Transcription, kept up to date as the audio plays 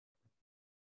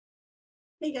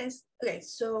Hey guys, okay,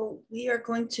 so we are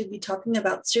going to be talking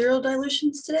about serial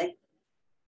dilutions today.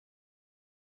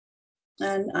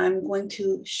 And I'm going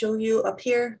to show you up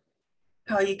here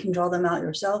how you can draw them out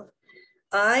yourself.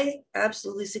 I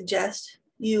absolutely suggest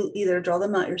you either draw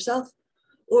them out yourself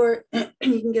or you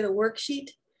can get a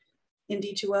worksheet in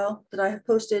D2L that I have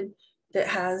posted that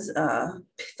has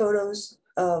photos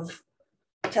of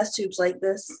test tubes like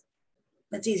this.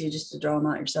 It's easy just to draw them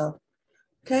out yourself.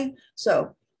 Okay,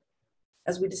 so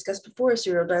as we discussed before,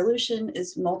 serial dilution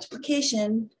is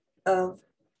multiplication of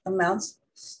amounts,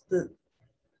 the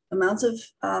amounts of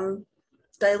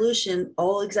dilution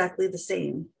all exactly the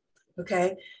same,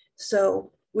 okay?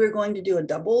 So we're going to do a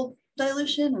double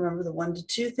dilution. Remember the 1 to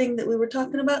 2 thing that we were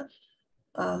talking about?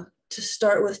 To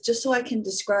start with, just so I can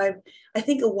describe, I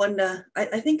think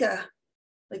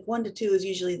like 1 to 2 is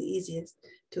usually the easiest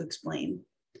to explain.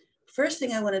 First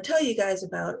thing I want to tell you guys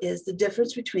about is the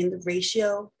difference between the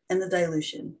ratio and the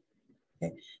dilution.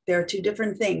 Okay? There are two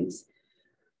different things.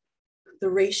 The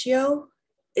ratio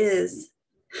is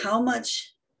how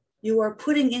much you are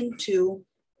putting into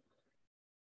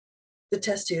the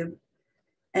test tube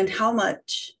and how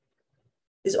much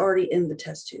is already in the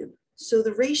test tube. So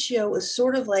the ratio is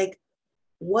sort of like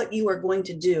what you are going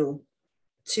to do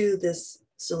to this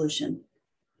solution.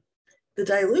 The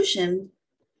dilution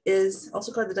is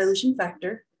also called the dilution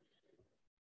factor,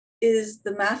 is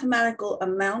the mathematical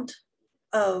amount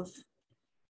of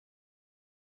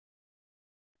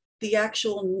the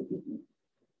actual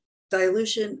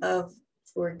dilution of,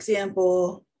 for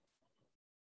example,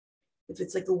 if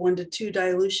it's like a 1 to 2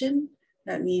 dilution,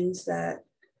 that means that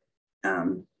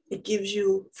it gives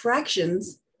you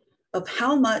fractions of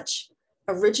how much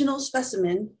original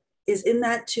specimen is in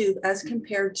that tube as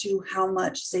compared to how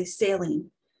much, say,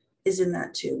 saline is in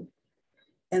that tube,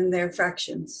 and their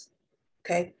fractions,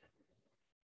 okay?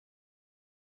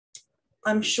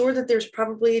 I'm sure that there's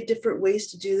probably different ways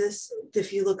to do this.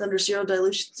 If you look under serial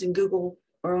dilutions in Google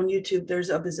or on YouTube, there's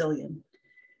a bazillion.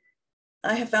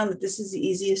 I have found that this is the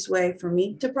easiest way for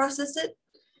me to process it.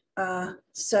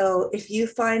 So if you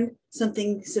find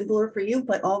something simpler for you,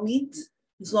 by all means,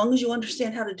 as long as you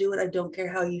understand how to do it, I don't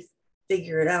care how you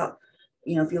figure it out.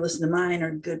 You know, if you listen to mine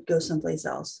or go someplace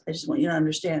else, I just want you to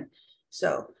understand.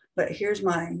 So, but here's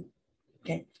mine,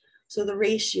 okay? So the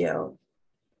ratio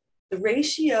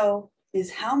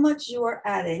is how much you are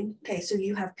adding. Okay, so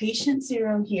you have patient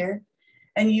serum here,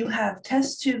 and you have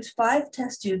test tubes, 5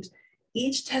 test tubes.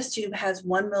 Each test tube has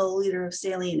 1 milliliter of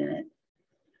saline in it.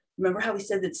 Remember how we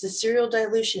said it's a serial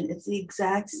dilution? It's the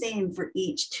exact same for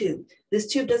each tube. This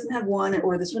tube doesn't have 1,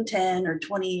 or this one 10 or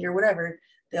 20 or whatever.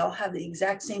 They all have the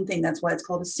exact same thing. That's why it's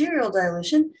called a serial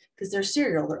dilution, because they're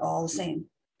serial, they're all the same,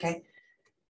 okay?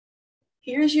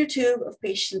 Here's your tube of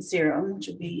patient serum, which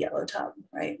would be yellow top,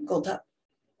 right? Gold top.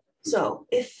 So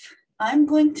if I'm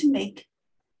going to make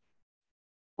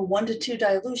a 1 to 2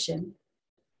 dilution,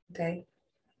 okay,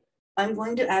 I'm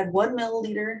going to add 1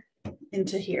 milliliter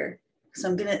into here. So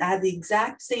I'm going to add the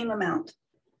exact same amount.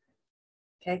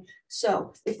 Okay,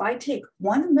 so if I take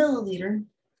 1 milliliter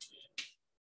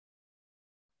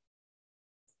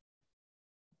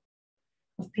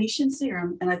of patient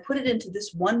serum and I put it into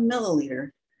this 1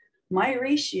 milliliter, my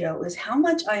ratio is how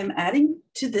much I am adding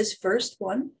to this first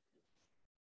one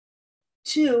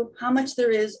to how much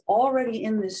there is already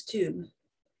in this tube.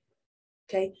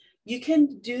 Okay, you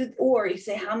can do, or you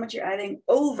say how much you're adding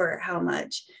over how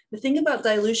much. The thing about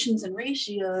dilutions and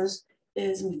ratios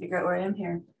is, let me figure out where I am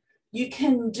here. You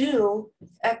can do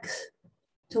X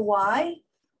to Y,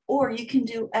 or you can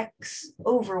do X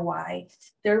over Y.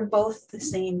 They're both the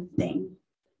same thing,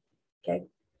 okay?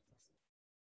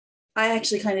 I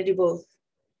actually kind of do both,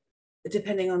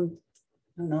 depending on,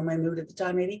 I don't know, my mood at the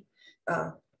time, maybe.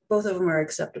 Both of them are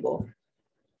acceptable.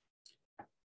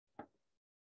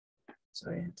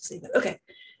 Sorry, I have to say that. Okay.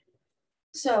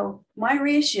 So my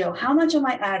ratio, how much am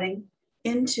I adding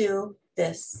into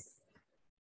this?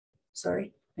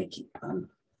 Sorry, I keep,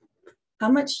 how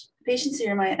much patient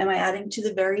serum am I adding to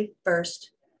the very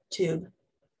first tube?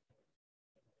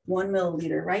 1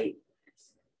 milliliter, right?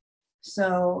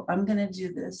 So I'm gonna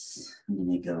do this. I'm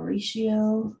gonna go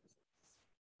ratio.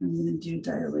 I'm gonna do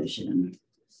dilution.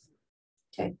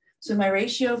 Okay, so my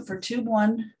ratio for tube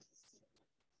 1, let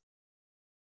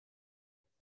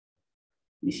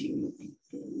me see.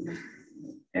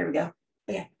 There we go.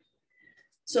 Okay.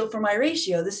 So for my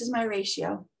ratio, this is my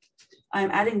ratio. I'm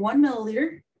adding 1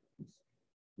 milliliter.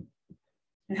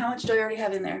 And how much do I already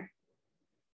have in there?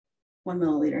 1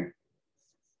 milliliter.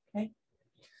 Okay.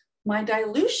 My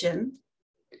dilution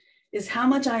is how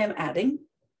much I am adding.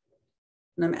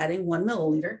 And I'm adding 1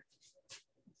 milliliter.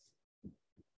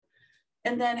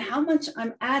 and then how much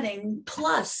I'm adding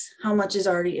plus how much is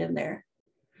already in there.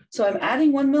 So I'm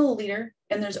adding 1 milliliter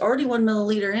and there's already 1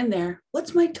 milliliter in there.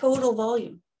 What's my total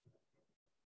volume?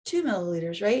 2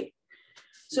 milliliters, right?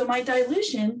 So my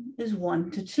dilution is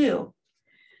 1 to 2.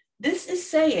 This is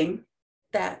saying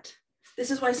that, this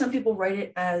is why some people write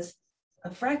it as a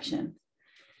fraction.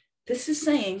 This is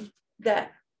saying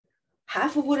that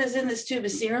half of what is in this tube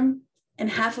is serum and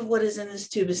half of what is in this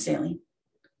tube is saline.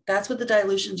 That's what the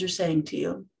dilutions are saying to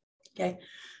you, okay?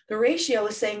 The ratio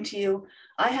is saying to you,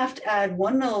 I have to add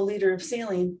 1 milliliter of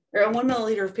saline, or 1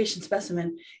 milliliter of patient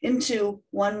specimen into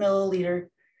 1 milliliter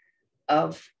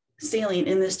of saline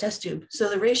in this test tube. So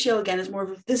the ratio, again, is more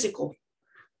of a physical,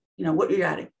 you know, what you're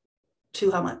adding to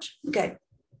how much, okay?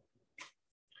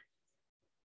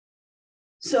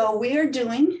 So we are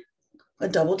doing a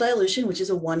double dilution, which is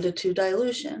a 1 to 2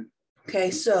 dilution.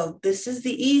 Okay, so this is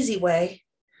the easy way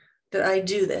that I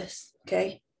do this,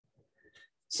 okay?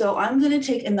 So I'm gonna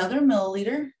take another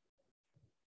milliliter.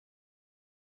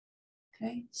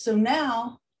 Okay, so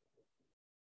now,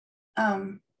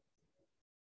 I'm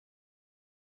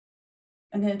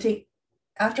gonna take,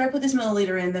 after I put this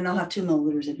milliliter in, then I'll have 2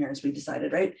 milliliters in here as we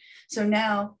decided, right? So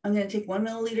now I'm gonna take 1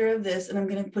 milliliter of this and I'm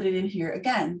gonna put it in here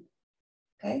again,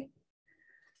 okay?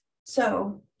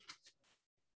 So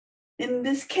in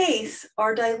this case,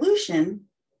 our dilution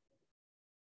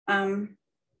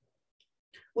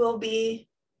will be,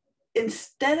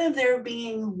 instead of there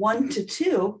being 1 to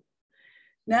 2,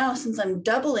 now since I'm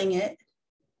doubling it,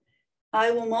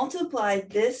 I will multiply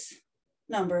this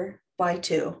number by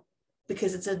 2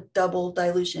 because it's a double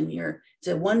dilution here. It's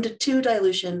a 1 to 2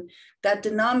 dilution. That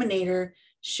denominator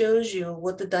shows you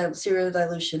what the serial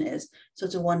dilution is. So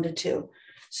it's a 1 to 2.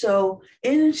 So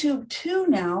in tube 2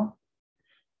 now,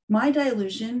 my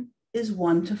dilution is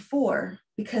 1 to 4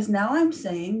 because now I'm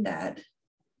saying that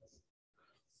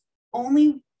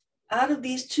only out of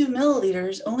these 2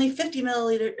 milliliters, only 50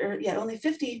 milliliter, or yeah, only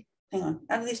 50, hang on,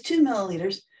 out of these 2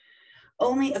 milliliters,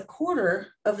 only a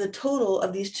quarter of the total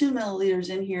of these 2 milliliters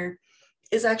in here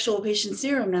is actual patient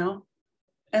serum now,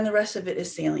 and the rest of it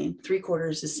is saline. 3/4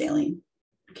 is saline,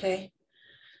 okay?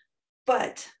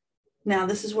 But now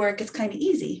this is where it gets kind of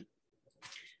easy.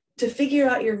 To figure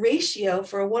out your ratio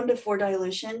for a 1 to 4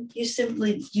 dilution, you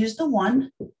simply use the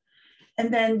 1,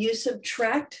 and then you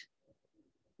subtract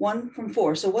 1 from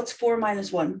 4. So what's 4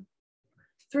 minus 1?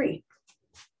 3.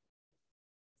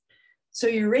 So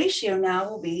your ratio now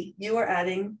will be, you are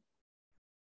adding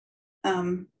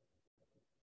 1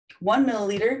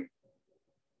 milliliter,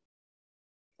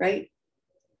 right?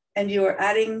 And you are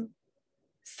adding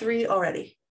 3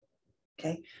 already.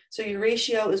 Okay, so your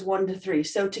ratio is 1 to 3.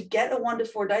 So to get a 1 to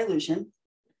 4 dilution,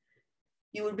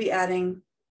 you would be adding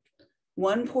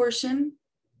 1 portion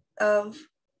of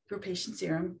your patient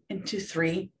serum into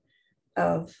 3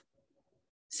 of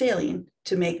saline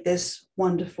to make this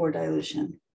 1 to 4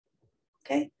 dilution.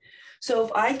 Okay, so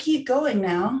if I keep going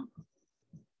now,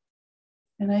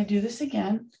 and I do this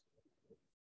again,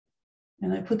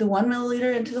 and I put the 1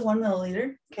 milliliter into the 1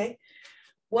 milliliter, okay,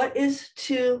 what is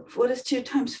 2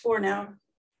 times 4 now?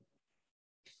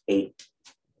 8.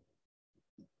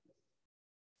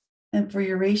 And for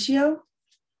your ratio,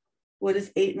 what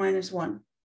is 8 minus 1?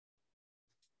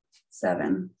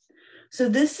 7. So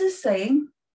this is saying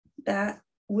that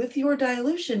with your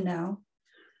dilution now,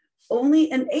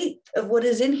 only 1/8 of what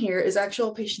is in here is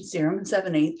actual patient serum and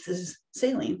 7/8 is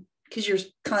saline because you're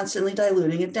constantly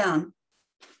diluting it down.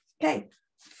 Okay,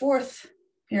 4th,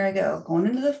 here I go, going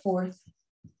into the 4th.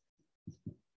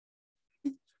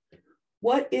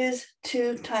 What is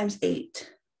 2 times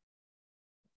 8?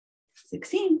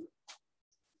 16.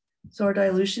 So our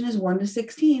dilution is 1 to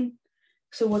 16.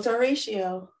 So what's our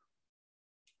ratio?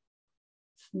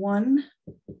 1,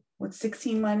 what's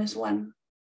 16 minus 1?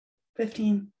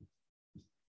 15.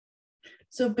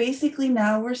 So basically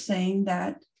now we're saying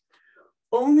that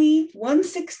only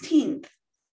 1/16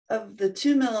 of the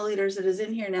 2 milliliters that is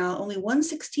in here now, only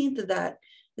 1/16 of that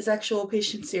is actual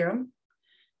patient serum,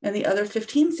 and the other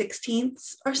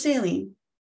 15/16 are saline.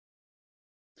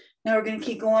 Now we're going to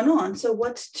keep going on. So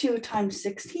what's 2 times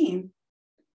 16?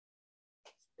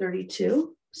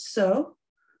 32. So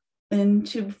in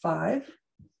tube 5,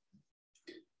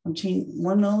 I'm changing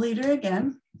 1 milliliter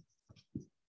again.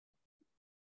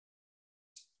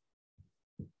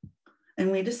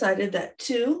 And we decided that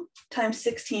 2 times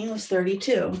 16 was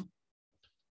 32.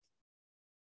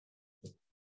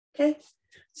 Okay,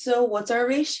 so what's our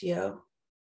ratio?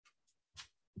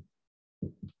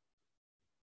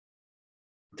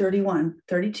 31.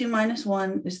 32 minus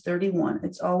 1 is 31.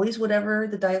 It's always whatever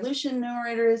the dilution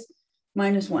numerator is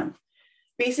minus 1.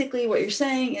 basically what you're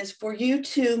saying is for you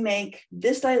to make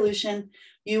this dilution,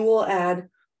 you will add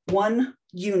 1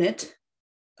 unit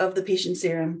of the patient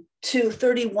serum to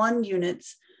 31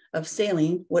 units of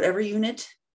saline, whatever unit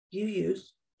you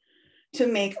use, to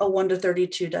make a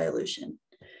 1:32 dilution.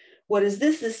 What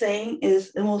this is saying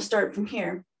is, and we'll start from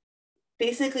here.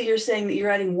 Basically, you're saying that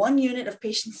you're adding 1 unit of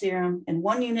patient serum and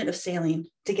 1 unit of saline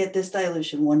to get this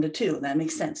dilution 1:2. That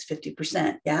makes sense,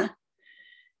 50%, yeah?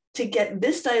 To get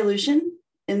this dilution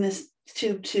in this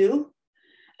tube 2,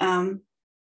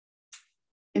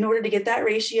 in order to get that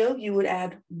ratio, you would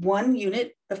add 1 unit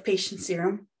of patient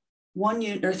serum, 1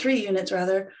 unit, or 3 units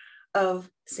rather, of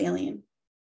saline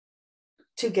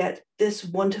to get this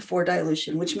 1:4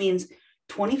 dilution, which means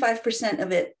 25%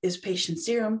 of it is patient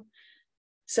serum,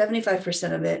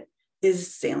 75% of it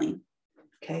is saline,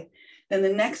 okay? Then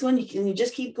the next one, you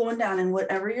just keep going down, and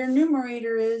whatever your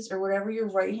numerator is, or whatever your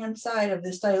right-hand side of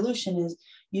this dilution is,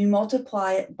 you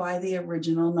multiply it by the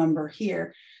original number here.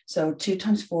 So 2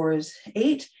 times 4 is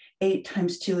 8, 8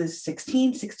 times 2 is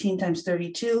 16, 16 times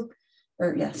 32, or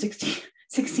yeah, 16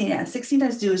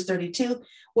 times 2 is 32.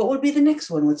 What would be the next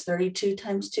one? What's 32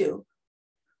 times 2?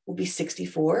 Will be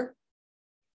 64.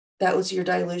 That was your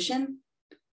dilution.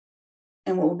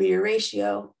 And what will be your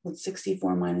ratio? With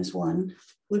 64 minus 1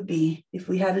 would be, if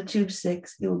we had a tube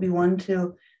 6, it would be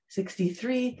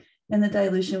 1:63, and the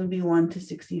dilution would be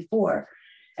 1:64.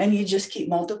 And you just keep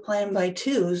multiplying by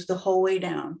 2s the whole way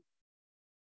down.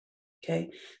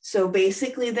 Okay, so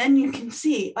basically then you can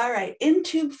see, all right, in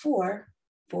tube 4,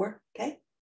 okay,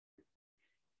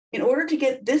 in order to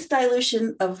get this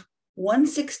dilution of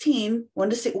 1:16, well,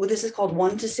 this is called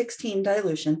 1:16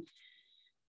 dilution,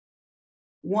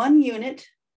 1 unit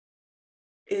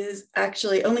is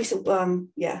actually only,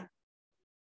 yeah,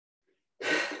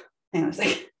 hang on a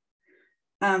second.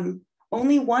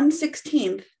 Only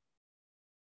 1/16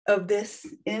 of this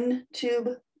in tube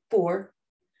 4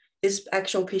 is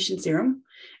actual patient serum,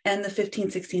 and the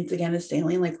 15/16 again is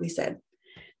saline, like we said.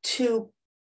 To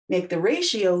make the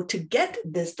ratio to get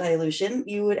this dilution,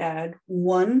 you would add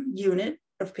 1 unit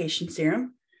of patient serum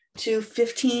to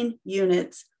 15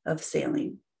 units of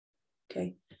saline.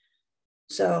 Okay,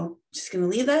 so just going to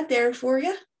leave that there for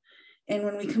you. And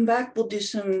when we come back, we'll do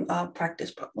some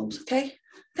practice problems. Okay,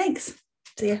 thanks.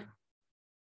 See ya.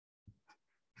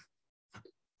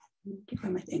 Get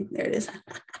my thing. There it is.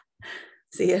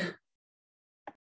 See ya.